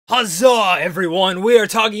Huzzah, everyone! We are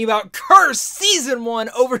talking about Curse Season 1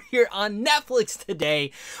 over here on Netflix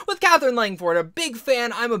today with Katherine Langford, a big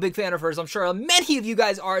fan. I'm a big fan of hers. I'm sure many of you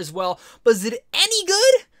guys are as well. But is it any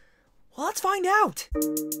good? Well, let's find out.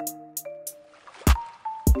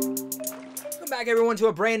 Welcome back, everyone, to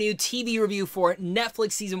a brand new TV review for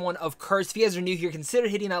Netflix Season 1 of Curse. If you guys are new here, consider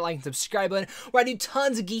hitting that like and subscribe button, where I do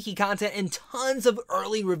tons of geeky content and tons of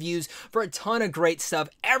early reviews for a ton of great stuff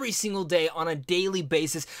every single day on a daily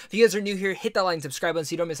basis. If you guys are new here, hit that like and subscribe button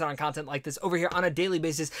so you don't miss out on content like this over here on a daily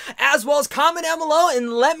basis, as well as comment down below and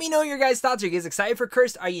let me know your guys' thoughts. Are you guys excited for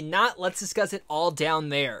Cursed? Are you not? Let's discuss it all down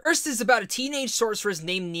there. Cursed is about a teenage sorceress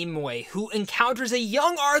named Nimue who encounters a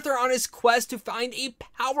young Arthur on his quest to find a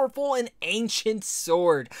powerful and ancient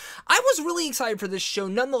sword. I was really excited for this show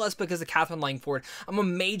nonetheless because of Katherine Langford. I'm a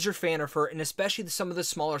major fan of her, and especially some of the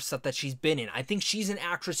smaller stuff that she's been in. I think she's an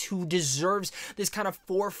actress who deserves this kind of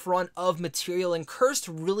forefront of material, and Cursed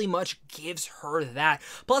really much gives her that.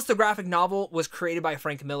 Plus, the graphic novel was created by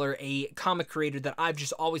Frank Miller, a comic creator that I've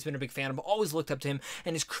just always been a big fan of, always looked up to him,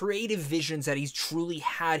 and his creative visions that he's truly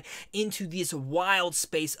had into this wild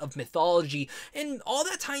space of mythology, and all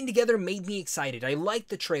that tying together made me excited. I liked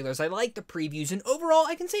the trailers, I liked the previews, and overall,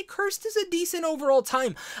 I can say Cursed is a decent overall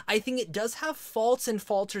time. I think it does have faults and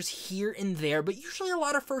falters here and there, but usually a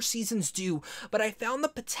lot of first seasons do, but I found the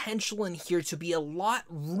potential in here to be a lot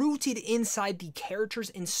rooted inside the characters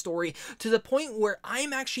and story to the point where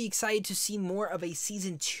I'm actually excited to see more of a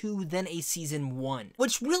season 2 than a season 1.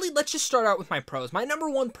 Which really, let's just start out with my pros. My number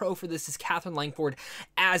one pro for this is Katherine Langford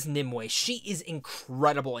as Nimue. She is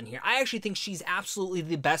incredible in here. I actually think she's absolutely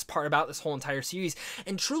the best part about this whole entire series,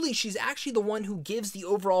 and truly she's actually the one who gives the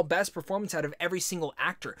overall best performance out of every single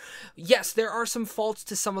actor. Yes, there are some faults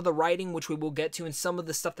to some of the writing, which we will get to, and some of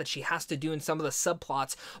the stuff that she has to do and some of the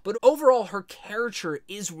subplots, but overall her character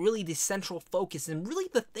is really the central focus and really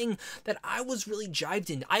the thing that I was really jived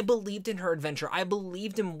in. I believed in her adventure. I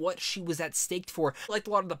believed in what she was at stake for. I liked a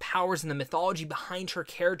lot of the powers and the mythology behind her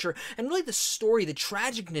character and really the story, the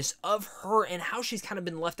tragicness of her and how she's kind of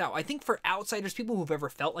been left out. I think for outsiders, people who've ever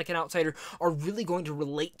felt like an outsider are really going to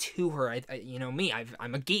relate to her. You know me,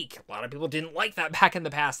 I'm a geek. A lot of people didn't like that back in the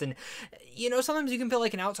past, and you know, sometimes you can feel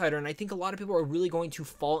like an outsider, and I think a lot of people are really going to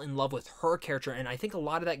fall in love with her character, and I think a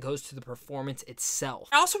lot of that goes to the performance itself.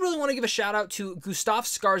 I also really want to give a shout out to Gustav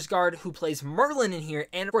Skarsgård, who plays Merlin in here,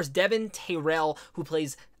 and of course Devon Tyrell, who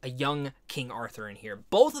plays a young King Arthur in here.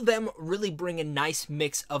 Both of them really bring a nice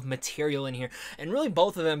mix of material in here, and really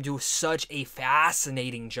both of them do such a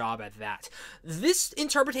fascinating job at that. This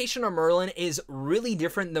interpretation of Merlin is really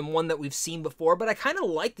different than one that we've seen before, but I kind of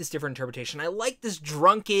like this different interpretation. I like this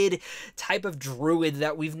drunkard type of druid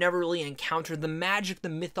that we've never really encountered. The magic, the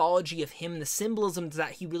mythology of him, the symbolisms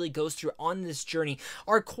that he really goes through on this journey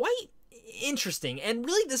are quite interesting, and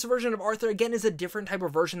really this version of Arthur again is a different type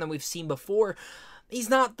of version than we've seen before. He's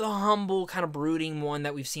not the humble, kind of brooding one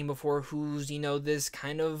that we've seen before who's, you know, this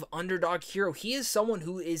kind of underdog hero. He is someone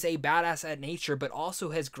who is a badass at nature, but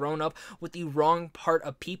also has grown up with the wrong part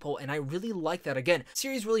of people, and I really like that. Again, the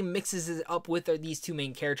series really mixes it up with these two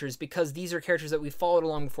main characters because these are characters that we've followed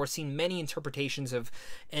along before, seen many interpretations of,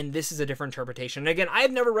 and this is a different interpretation. And again, I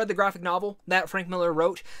have never read the graphic novel that Frank Miller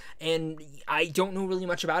wrote, and I don't know really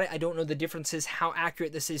much about it. I don't know the differences, how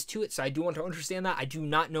accurate this is to it, so I do want to understand that. I do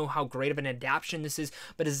not know how great of an adaptation this is,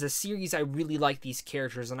 but as a series, I really like these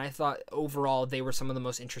characters, and I thought overall they were some of the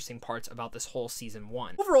most interesting parts about this whole season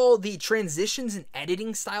 1. Overall, the transitions and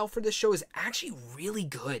editing style for this show is actually really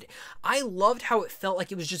good. I loved how it felt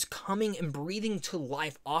like it was just coming and breathing to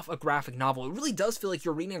life off a graphic novel. It really does feel like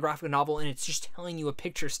you're reading a graphic novel and it's just telling you a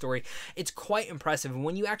picture story. It's quite impressive, and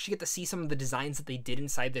when you actually get to see some of the designs that they did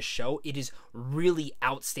inside the show, it is really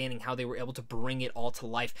outstanding how they were able to bring it all to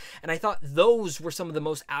life, and I thought those were some of the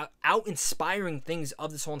most out-inspiring things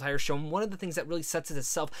of this whole entire show, and one of the things that really sets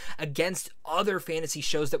itself against other fantasy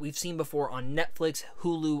shows that we've seen before on Netflix,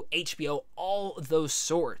 Hulu, HBO, all those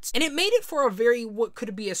sorts. And it made it for a very, what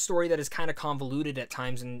could be a story that is kind of convoluted at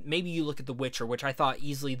times, and maybe you look at The Witcher, which I thought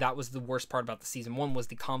easily that was the worst part about the season 1, was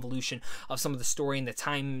the convolution of some of the story and the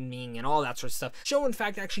timing and all that sort of stuff. Show, in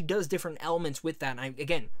fact, actually does different elements with that, and I,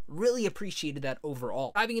 again, really appreciated that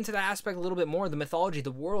overall. Diving into that aspect a little bit more, the mythology,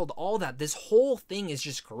 the world, all that, this whole thing is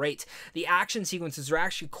just great. The action sequences are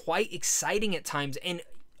actually quite exciting at times, and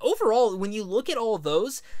overall, when you look at all of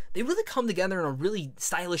those, they really come together in a really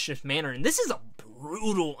stylish manner, and this is a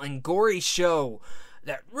brutal and gory show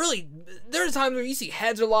that really, there's times where you see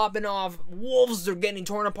heads are lopping off, wolves are getting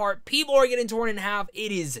torn apart, people are getting torn in half.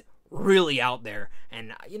 It is really out there.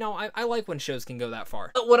 And, you know, I like when shows can go that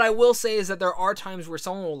far. But what I will say is that there are times where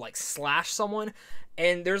someone will, like, slash someone,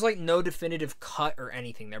 and there's, like, no definitive cut or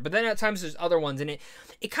anything there. But then at times there's other ones, and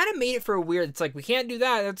it kind of made it for a weird, it's like, we can't do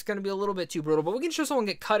that, that's going to be a little bit too brutal, but we can show someone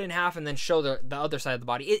get cut in half and then show the other side of the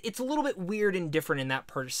body. It's a little bit weird and different in that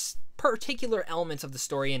particular elements of the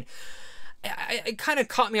story, and it kind of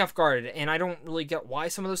caught me off guard, and I don't really get why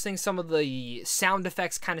some of those things. Some of the sound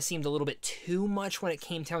effects kind of seemed a little bit too much when it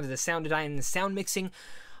came down to the sound design and the sound mixing.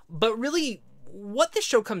 But really, what this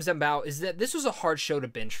show comes about is that this was a hard show to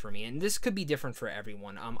binge for me, and this could be different for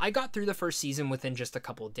everyone. I got through the first season within just a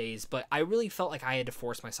couple of days, but I really felt like I had to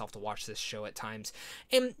force myself to watch this show at times.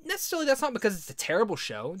 And necessarily that's not because it's a terrible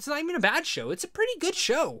show. It's not even a bad show. It's a pretty good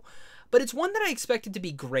show. But it's one that I expected to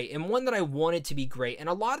be great, and one that I wanted to be great. And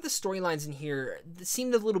a lot of the storylines in here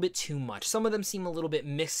seemed a little bit too much. Some of them seem a little bit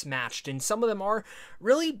mismatched, and some of them are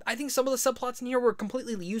really, I think some of the subplots in here were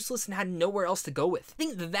completely useless and had nowhere else to go with. I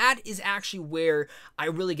think that is actually where I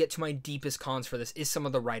really get to my deepest cons for this, is some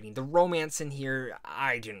of the writing. The romance in here,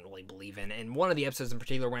 I didn't really believe in. And one of the episodes in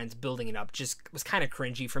particular, when it's building it up, just was kind of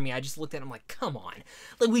cringy for me. I just looked at it, I'm like, come on.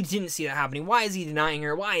 Like, we didn't see that happening. Why is he denying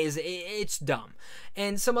her? Why is it? It's dumb.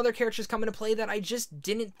 And some other characters come into play that I just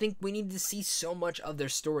didn't think we needed to see so much of their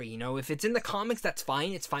story. You know, if it's in the comics, that's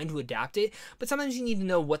fine. It's fine to adapt it, but sometimes you need to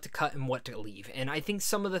know what to cut and what to leave. And I think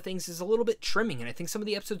some of the things is a little bit trimming, and I think some of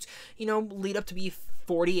the episodes, you know, lead up to be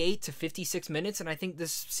 48 to 56 minutes, and I think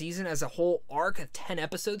this season as a whole arc of 10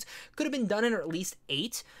 episodes could have been done in at least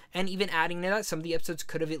 8, and even adding to that, some of the episodes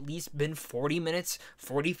could have at least been 40 minutes,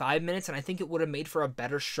 45 minutes, and I think it would have made for a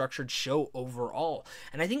better structured show overall.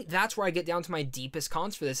 And I think that's where I get down to my deepest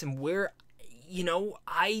cons for this, and where, you know,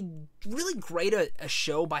 I really grade a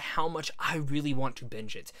show by how much I really want to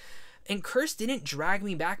binge it. And Curse didn't drag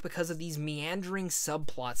me back because of these meandering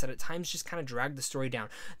subplots that at times just kind of dragged the story down.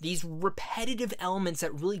 These repetitive elements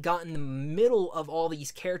that really got in the middle of all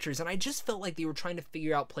these characters, and I just felt like they were trying to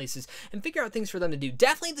figure out places and figure out things for them to do.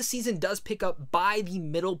 Definitely the season does pick up by the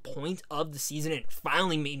middle point of the season, and it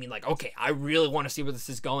finally made me like, okay, I really want to see where this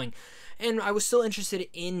is going. And I was still interested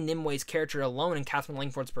in Nimwe's character alone and Catherine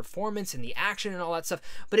Langford's performance and the action and all that stuff,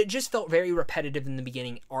 but it just felt very repetitive in the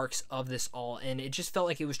beginning arcs of this all, and it just felt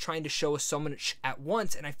like it was trying to show us so much at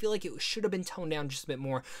once, and I feel like it should have been toned down just a bit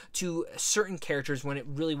more to certain characters when it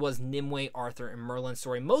really was Nimue, Arthur, and Merlin's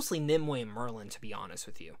story. Mostly Nimue and Merlin, to be honest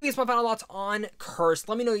with you. Here's my final thoughts on Curse.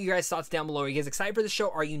 Let me know your guys' thoughts down below. Are you guys excited for the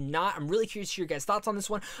show? Are you not? I'm really curious to hear your guys' thoughts on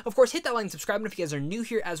this one. Of course, hit that like and subscribe if you guys are new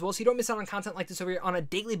here as well, so you don't miss out on content like this over here on a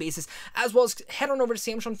daily basis, as well as head on over to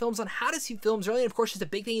Samshon Films on how to see films early. And of course, just a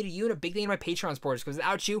big thank you to you and a big thank you to my Patreon supporters, because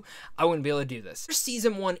without you, I wouldn't be able to do this.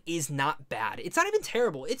 Season 1 is not bad. It's not even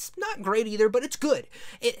terrible. It's not great either, but it's good.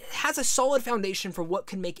 It has a solid foundation for what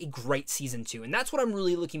can make a great season 2, and that's what I'm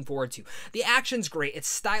really looking forward to. The action's great. It's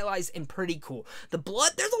stylized and pretty cool. The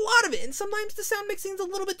blood, there's a lot of it, and sometimes the sound mixing is a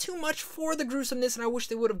little bit too much for the gruesomeness, and I wish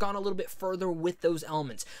they would have gone a little bit further with those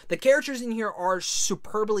elements. The characters in here are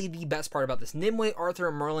superbly the best part about this. Nimue, Arthur,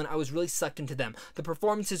 and Merlin, I was really sucked into them. The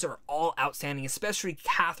performances are all outstanding, especially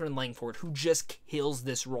Catherine Langford, who just kills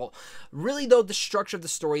this role. Really, though, the structure of the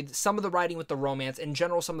story, some of the writing with the romance, in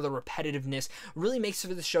general, some of the repetitiveness, really makes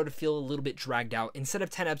for the show to feel a little bit dragged out. Instead of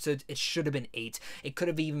 10 episodes, it should have been 8. It could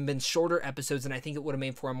have even been shorter episodes, and I think it would have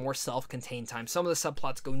made for a more self-contained time. Some of the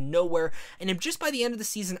subplots go nowhere, and just by the end of the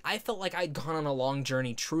season, I felt like I'd gone on a long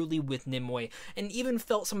journey truly with Nimue, and even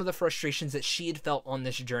felt some of the frustrations that she had felt on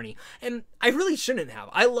this journey. And I really shouldn't have.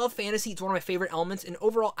 I love fantasy. It's one of my favorite elements, and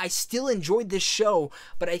overall, I still enjoyed this show,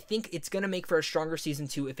 but I think it's going to make for a stronger season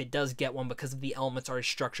 2 if it does get one, because of the elements are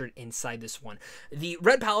structured inside this one. The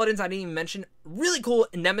Red Paladins, I didn't even mention, really cool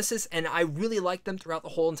nemesis, and I really liked them throughout the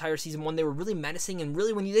whole entire season 1. They were really menacing, and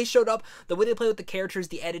really when they showed up, the way they played with the characters,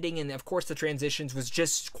 the editing, and of course the transitions was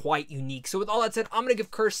just quite unique. So with all that said, I'm going to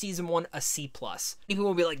give Curse season 1 a C+. People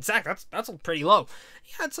will be like, Zach, that's pretty low.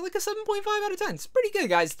 Yeah, it's like a 7.5 out of 10. It's pretty good,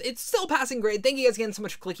 guys. It's still passing grade. Thank you guys again so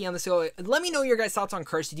much for clicking on this video. Let me know your guys' thoughts on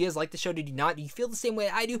Curse. Did you guys like the show? Did you not? Do you feel the same way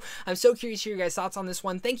I do? I'm so curious to hear your guys' thoughts on this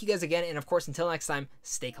one. Thank you guys again, and of course, until next time,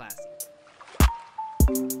 stay classy.